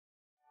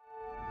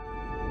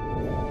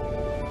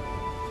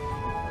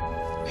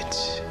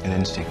An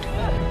instinct.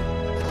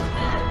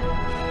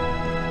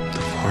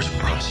 The Force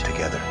brought us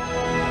together.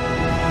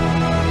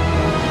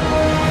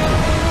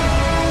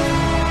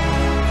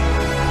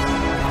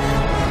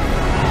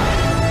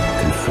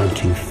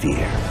 Confronting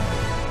fear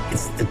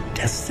is the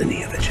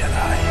destiny of a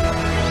Jedi.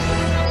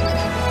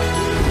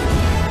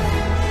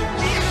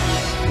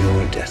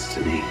 Your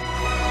destiny.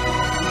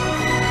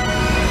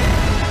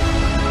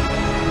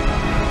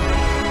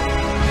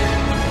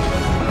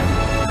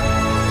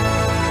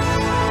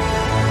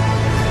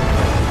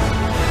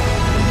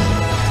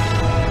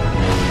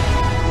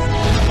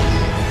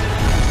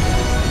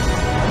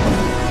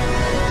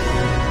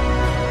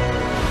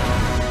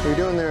 What are you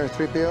doing there,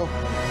 3PO?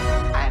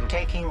 I am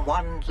taking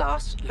one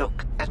last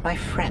look at my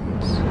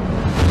friends.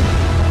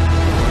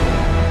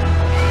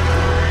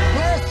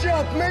 Last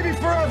jump, maybe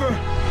forever!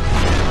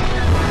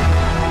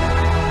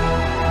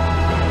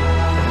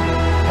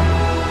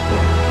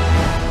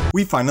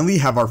 We finally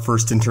have our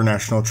first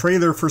international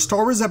trailer for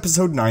Star Wars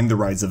Episode 9 The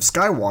Rise of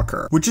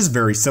Skywalker, which is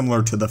very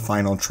similar to the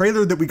final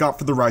trailer that we got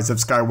for The Rise of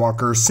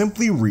Skywalker,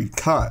 simply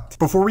recut.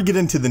 Before we get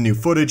into the new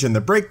footage and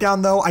the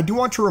breakdown though, I do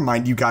want to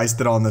remind you guys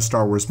that on the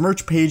Star Wars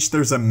merch page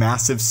there's a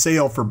massive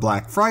sale for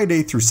Black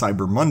Friday through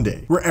Cyber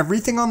Monday, where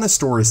everything on the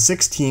store is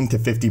 16 to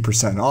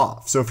 50%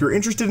 off. So if you're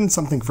interested in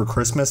something for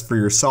Christmas for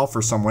yourself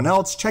or someone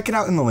else, check it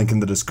out in the link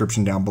in the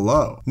description down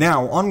below.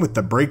 Now on with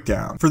the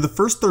breakdown. For the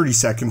first 30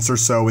 seconds or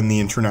so in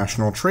the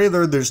international trailer,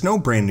 there's no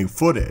brand new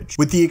footage,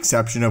 with the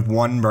exception of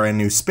one brand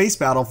new space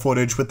battle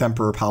footage with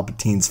Emperor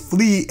Palpatine's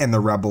fleet and the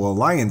Rebel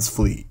Alliance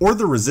fleet, or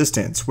the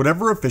Resistance,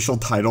 whatever official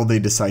title they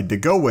decide to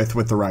go with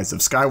The Rise of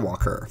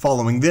Skywalker.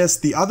 Following this,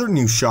 the other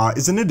new shot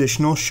is an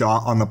additional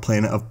shot on the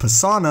planet of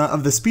Pisana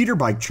of the speeder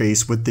bike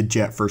chase with the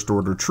Jet First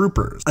Order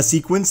troopers, a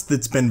sequence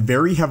that's been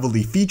very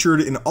heavily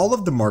featured in all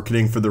of the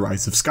marketing for The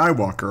Rise of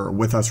Skywalker,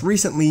 with us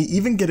recently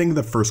even getting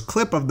the first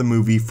clip of the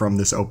movie from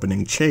this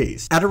opening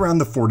chase. At around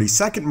the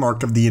 40-second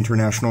mark of the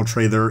international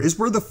trailer is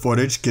where the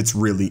footage gets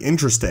really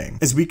interesting,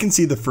 as we can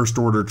see the First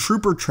Order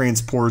trooper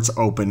transports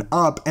open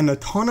up and a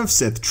ton of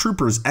Sith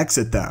troopers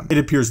exit them. It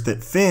appears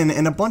that Finn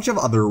and a bunch of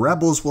other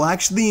rebels will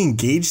actually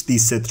engage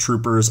these Sith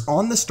troopers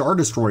on the Star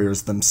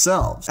Destroyers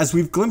themselves, as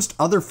we've glimpsed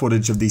other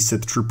footage of these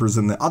Sith troopers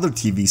in the other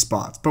TV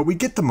spots, but we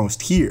get the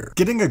most here,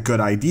 getting a good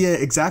idea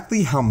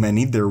exactly how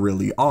many there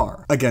really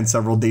are. Again,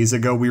 several days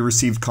ago we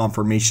received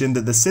confirmation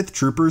that the Sith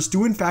troopers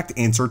do in fact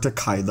answer to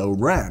Kylo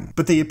Ren,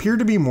 but they appear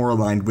to be more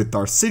aligned with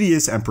Darth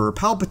Sidious, Emperor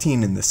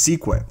Palpatine in this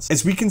sequence,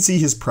 as we can see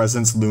his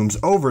presence looms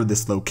over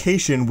this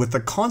location with the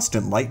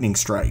constant lightning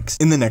strikes.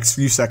 In the next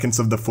few seconds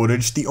of the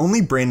footage, the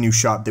only brand new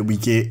shot that we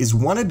get is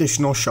one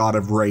additional shot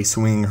of Rey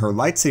swinging her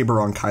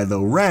lightsaber on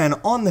Kylo Ren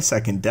on the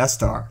second Death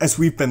Star, as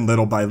we've been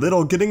little by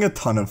little getting a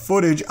ton of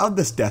footage of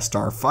this Death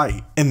Star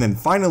fight. And then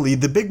finally,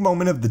 the big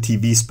moment of the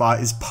TV spot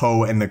is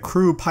Poe and the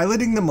crew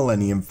piloting the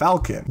Millennium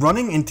Falcon,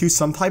 running into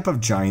some type of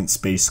giant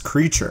space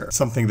creature,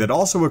 something that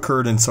also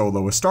occurred in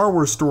Solo: A Star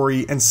Wars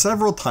Story and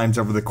several times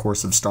over the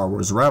course of Star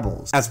Wars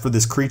Rebels. As for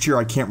this creature,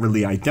 I can't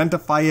really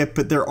identify it,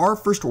 but there are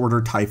First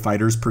Order TIE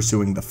fighters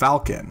pursuing the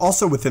Falcon.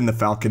 Also within the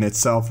Falcon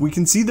itself, we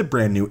can see the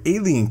brand new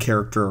alien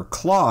character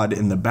Claude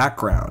in the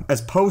background,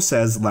 as Poe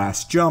says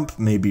last jump,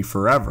 maybe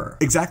forever.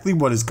 Exactly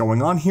what is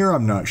going on here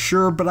I'm not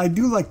sure, but I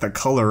do like the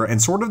color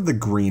and sort of the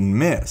green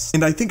mist,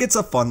 and I think it's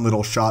a fun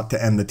little shot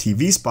to end the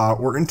TV spot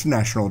or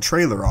international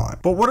trailer on.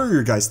 But what are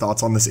your guys'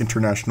 thoughts on this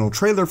international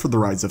trailer for The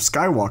Rise of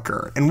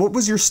Skywalker, and what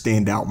was your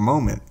standout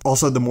moment?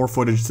 Also, the more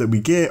footage that we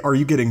get, are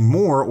you getting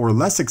more or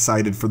less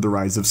excited for The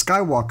Rise of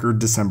Skywalker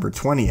December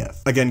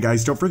 20th? Again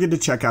guys, don't forget to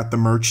check out the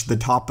merch. The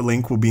top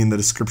link will be in the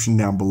description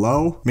down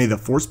below. May the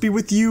Force be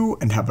with you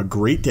and have a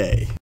great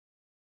day.